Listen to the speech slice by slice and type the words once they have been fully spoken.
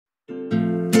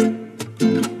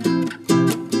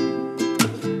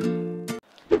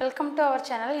to our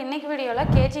channel. இன்னைக்கு வீடியோல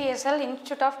KGiSL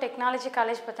Institute of Technology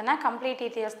College பத்தின complete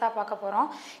details தான் பார்க்க போறோம்.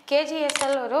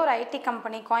 KGiSL ஒரு IT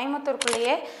கம்பெனி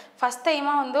கோயம்புத்தூர்க்குள்ளேயே ஃபர்ஸ்ட்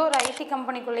டைமா வந்து ஒரு IT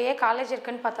கம்பெனிக்குள்ளேயே காலேஜ்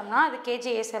இருக்குன்னு பார்த்தோம்னா அது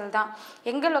KGiSL தான்.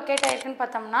 எங்க லொகேட் ஆயிருக்குன்னு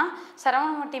பார்த்தோம்னா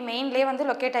சரவணம்பட்டி மெயின்லயே வந்து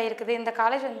லொகேட் ஆயிருக்குது. இந்த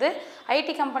காலேஜ் வந்து IT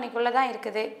கம்பெனிக்குள்ள தான்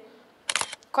இருக்குது.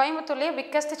 கோயம்புத்தூர்லயே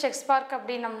biggest chess park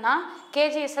அப்படினம்னா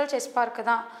KGiSL chess park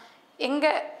தான். எங்க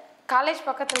காலேஜ்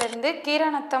பக்கத்துல இருந்து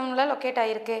கீரநத்தம்ல லொகேட்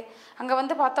ஆயிருக்கு. அங்க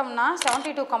வந்து பார்த்தோம்னா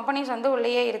 72 கம்பெனிஸ் வந்து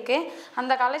உள்ளேயே இருக்கு.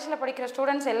 அந்த காலேஜ்ல படிக்கிற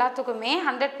ஸ்டூடண்ட்ஸ் எல்லாத்துக்குமே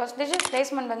 100%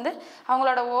 பிளேஸ்மென்ட் வந்து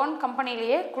அவங்களோட ஓன்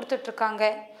கம்பெனிலேயே கொடுத்துட்டு இருக்காங்க.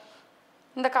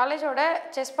 இந்த காலேஜோட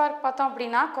செஸ் பார்க் பார்த்தோம்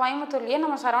அப்படினா கோயம்புத்தூர்லயே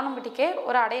நம்ம சரவணம்பட்டிக்கு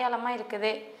ஒரு அடையாளமா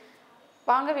இருக்குது.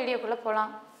 வாங்க வீடியோக்குள்ள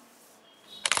போலாம்.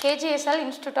 KGiSL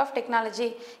Institute of Technology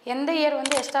எந்த இயர்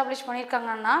வந்து எஸ்டாப்லிஷ்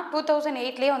பண்ணிருக்காங்கன்னா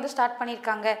 2008 லயே வந்து ஸ்டார்ட்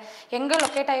பண்ணிருக்காங்க. எங்க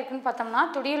லொகேட் ஆயிருக்குன்னு பார்த்தோம்னா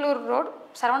துடியலூர் ரோட்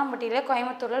சரவணம்பட்டியில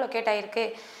கோயம்புத்தூர்ல லொகேட் ஆயிருக்கு.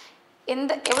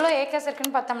 எவ்வளவு ஏக்கர்ஸ்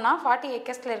இருக்குன்னு பார்த்தோம்னா 40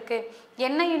 ஏக்கர்ஸ்ல இருக்கு.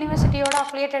 என்ன யுனிவர்சிட்டியோட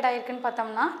அஃபிலியேட்டட் ஆயிருக்குன்னு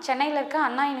பார்த்தோம்னா சென்னையில இருக்க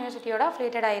அண்ணா யுனிவர்சிட்டியோட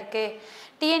அஃபிலியேட்டட் ஆயிருக்கு.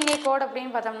 TNA கோட்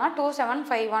அப்படினு பார்த்தோம்னா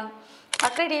 2751.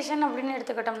 அக்ரிடியேஷன் அப்படினு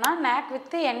எடுத்துக்கிட்டோம்னா NAC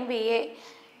with NBA.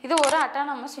 இது ஒரு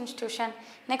autonomous institution.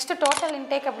 Next total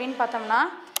intake அப்படினு பார்த்தோம்னா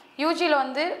UG ல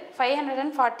வந்து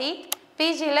 540,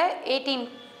 PG ல 18.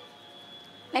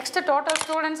 Next total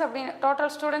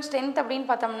student strength அப்படினு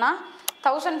பார்த்தோம்னா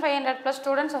 1500 plus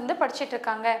students வந்து படிச்சிட்டு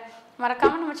இருக்காங்க.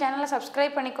 மறக்காம நம்ம சேனலை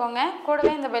சப்ஸ்கிரைப் பண்ணிக்கோங்க.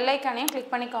 கூடவே இந்த பெல் ஐகானையும்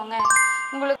கிளிக் பண்ணிக்கோங்க.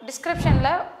 உங்களுக்கு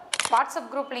டிஸ்கிரிப்ஷன்ல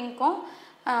வாட்ஸ்அப் குரூப் லிங்க்கும்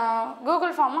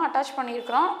கூகுள் ஃபார்மும் அட்டாச்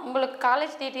பண்ணியிருக்கிறோம். உங்களுக்கு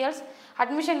காலேஜ் டீட்டெயில்ஸ்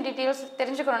அட்மிஷன் டீட்டெயில்ஸ்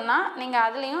தெரிஞ்சுக்கணும்னா நீங்கள்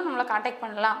அதுலேயும் நம்மளை காண்டாக்ட்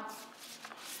பண்ணலாம்.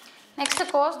 நெக்ஸ்ட்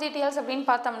கோர்ஸ் டீட்டெயில்ஸ் அப்படின்னு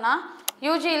பார்த்தோம்னா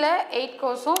யூஜியில் 8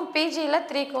 கோர்ஸும் பிஜியில்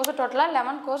 3 கோர்ஸும் டோட்டலாக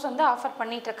 11 கோர்ஸ் வந்து ஆஃபர்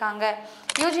பண்ணிகிட்ருக்காங்க.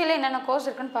 யூஜியில் என்னென்ன கோர்ஸ்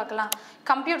இருக்குன்னு பார்க்கலாம்.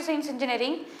 Computer science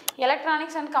engineering,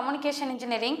 electronics and communication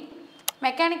engineering,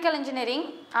 mechanical engineering,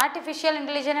 artificial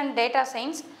intelligence and data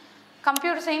science,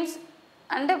 computer science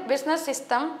and business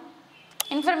system,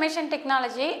 information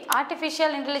technology,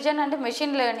 artificial intelligence and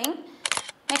machine learning,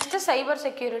 next cyber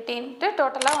security ன்ட்டு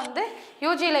டோட்டலா வந்து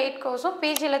UG ல 8 கோர்ஸும்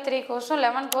PG ல 3 கோர்ஸும்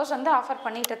 11 course வந்து offer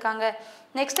பண்ணிட்டு இருக்காங்க.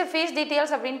 Next fees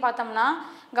details அப்படினு பார்த்தோம்னா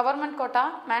government quota,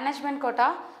 management quota,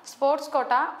 sports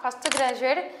quota, first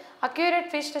graduate, accurate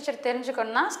fees structure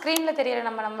தெரிஞ்சுக்கணும்னா ஸ்கிரீன்ல தெரியுற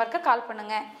நம்ம நம்பருக்கு கால்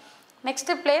பண்ணுங்க.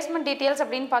 நெக்ஸ்ட் பிளேஸ்மென்ட் டீடைல்ஸ்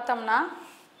அப்படினு பார்த்தோம்னா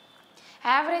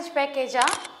ஆவரேஜ் பேக்கேஜா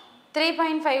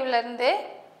 3.5 ல இருந்து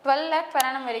 12 lakh per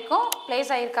annum வரைக்கும்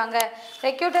பிளேஸ் ஆயிருக்காங்க.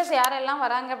 ரெக்ரூட்டர்ஸ் யாரெல்லாம்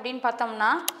வராங்க அப்படின்னு பார்த்தோம்னா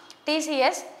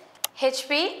TCS,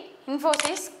 HP,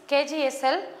 Infosys,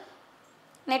 KGiSL,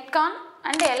 Netcon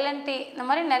and LNT இந்த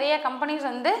மாதிரி நிறைய கம்பெனிஸ்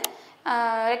வந்து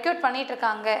ரெக்ரூட் பண்ணிட்டு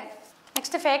இருக்காங்க.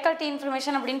 நெக்ஸ்ட் ஃபேக்கல்ட்டி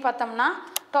இன்ஃபர்மேஷன் அப்படின்னு பார்த்தோம்னா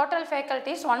total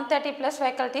faculties 130 plus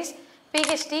faculties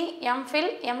PhD, MPhil,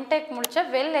 MTech முடிச்ச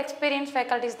வெல் எக்ஸ்பீரியன்ஸ்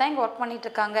ஃபேக்கல்ட்டிஸ் தான் இங்கே ஒர்க் பண்ணிட்டு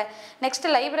இருக்காங்க.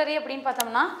 நெக்ஸ்ட் லைப்ரரி அப்படின்னு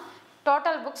பார்த்தோம்னா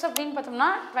டோட்டல் புக்ஸ் அப்படின்னு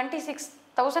பார்த்தோம்னா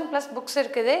 26,000 plus புக்ஸ்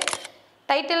இருக்குது.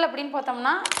 டைட்டில் அப்படின்னு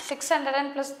பார்த்தோம்னா 600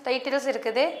 plus டைட்டில்ஸ்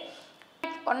இருக்குது.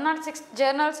 106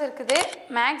 ஜேர்னல்ஸ் இருக்குது.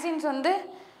 மேக்சின்ஸ் வந்து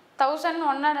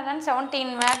 1117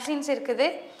 மேக்சின்ஸ் இருக்குது.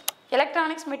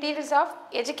 Electronics materials of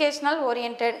educational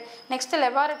oriented. Next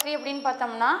laboratory அப்படின்னு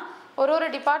பார்த்தோம்னா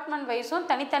ஒரு டிபார்ட்மெண்ட் வைஸும்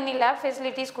தனித்தனி லேப்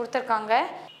ஃபெசிலிட்டிஸ் கொடுத்துருக்காங்க.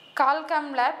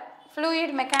 Qualcomm lab,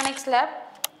 fluid mechanics lab,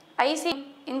 IC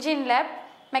engine lab,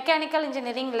 mechanical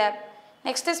engineering lab.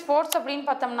 Next sports அப்படின்னு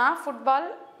பார்த்தோம்னா ஃபுட்பால்,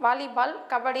 வாலிபால்,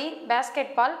 கபடி,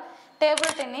 பேஸ்கெட் பால்,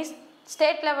 டேபிள் டென்னிஸ்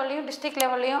ஸ்டேட் லெவல்லையும் டிஸ்ட்ரிக்ட்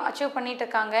லெவல்லையும் அச்சீவ் பண்ணிட்டு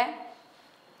இருக்காங்க.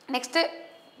 நெக்ஸ்ட்டு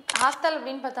ஹாஸ்டல்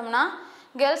அப்படின்னு பார்த்தோம்னா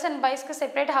girls and பாய்ஸ்க்கு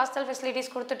separate hostel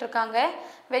facilities கொடுத்துட்ருக்காங்க.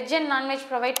 வெஜ் அண்ட் நான்வெஜ்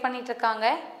ப்ரொவைட் பண்ணிகிட்ருக்காங்க.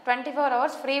 24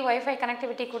 hours ஃப்ரீ வைஃபை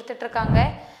கனெக்டிவிட்டி கொடுத்துட்ருக்காங்க.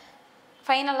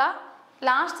 ஃபைனலாக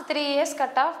last 3 years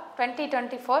cut off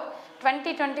 2024,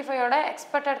 2025ஓட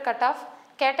expected cut off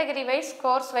category wise,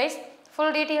 course wise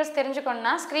full details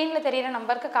தெரிஞ்சுக்கணுன்னா ஸ்க்ரீனில் தெரிகிற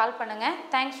நம்பருக்கு கால் பண்ணுங்கள்.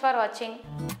 தேங்க்ஸ் ஃபார் வாட்சிங்.